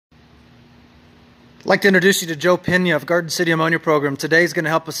I'd like to introduce you to Joe Pena of Garden City Ammonia Program. Today he's going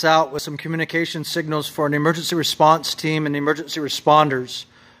to help us out with some communication signals for an emergency response team and emergency responders.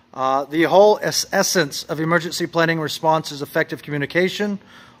 The whole essence of emergency planning response is effective communication,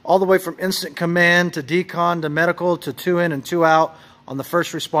 all the way from instant command to decon to medical to 2 in and 2 out on the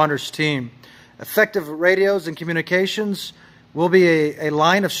first responders team. Effective radios and communications will be a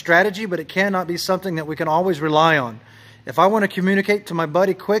line of strategy, but it cannot be something that we can always rely on. If I want to communicate to my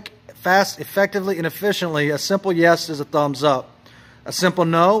buddy quick, fast, effectively, and efficiently, a simple yes is a thumbs up. A simple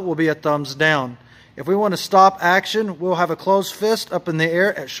no will be a thumbs down. If we want to stop action, we'll have a closed fist up in the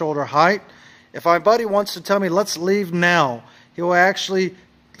air at shoulder height. If my buddy wants to tell me, let's leave now, he will actually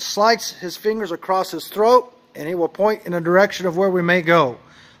slice his fingers across his throat, and he will point in the direction of where we may go.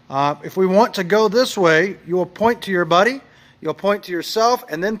 If we want to go this way, you will point to your buddy, you'll point to yourself,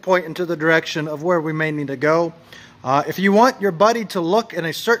 and then point into the direction of where we may need to go. If you want your buddy to look in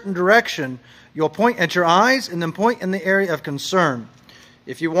a certain direction, you'll point at your eyes and then point in the area of concern.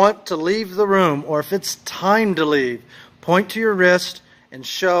 If you want to leave the room, or if it's time to leave, point to your wrist and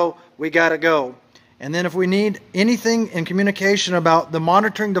show we got to go. And then if we need anything in communication about the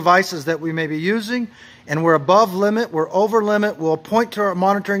monitoring devices that we may be using, and we're above limit, we're over limit, we'll point to our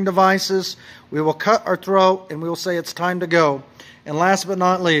monitoring devices, we will cut our throat, and we will say it's time to go. And last but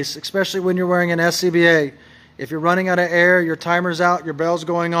not least, especially when you're wearing an SCBA, if you're running out of air, your timer's out, your bell's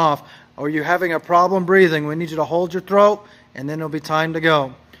going off, or you're having a problem breathing, we need you to hold your throat, and then it'll be time to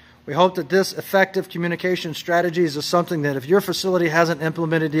go. We hope that this effective communication strategies is something that if your facility hasn't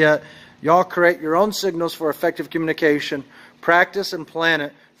implemented yet, y'all create your own signals for effective communication, practice and plan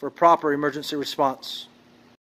it for proper emergency response.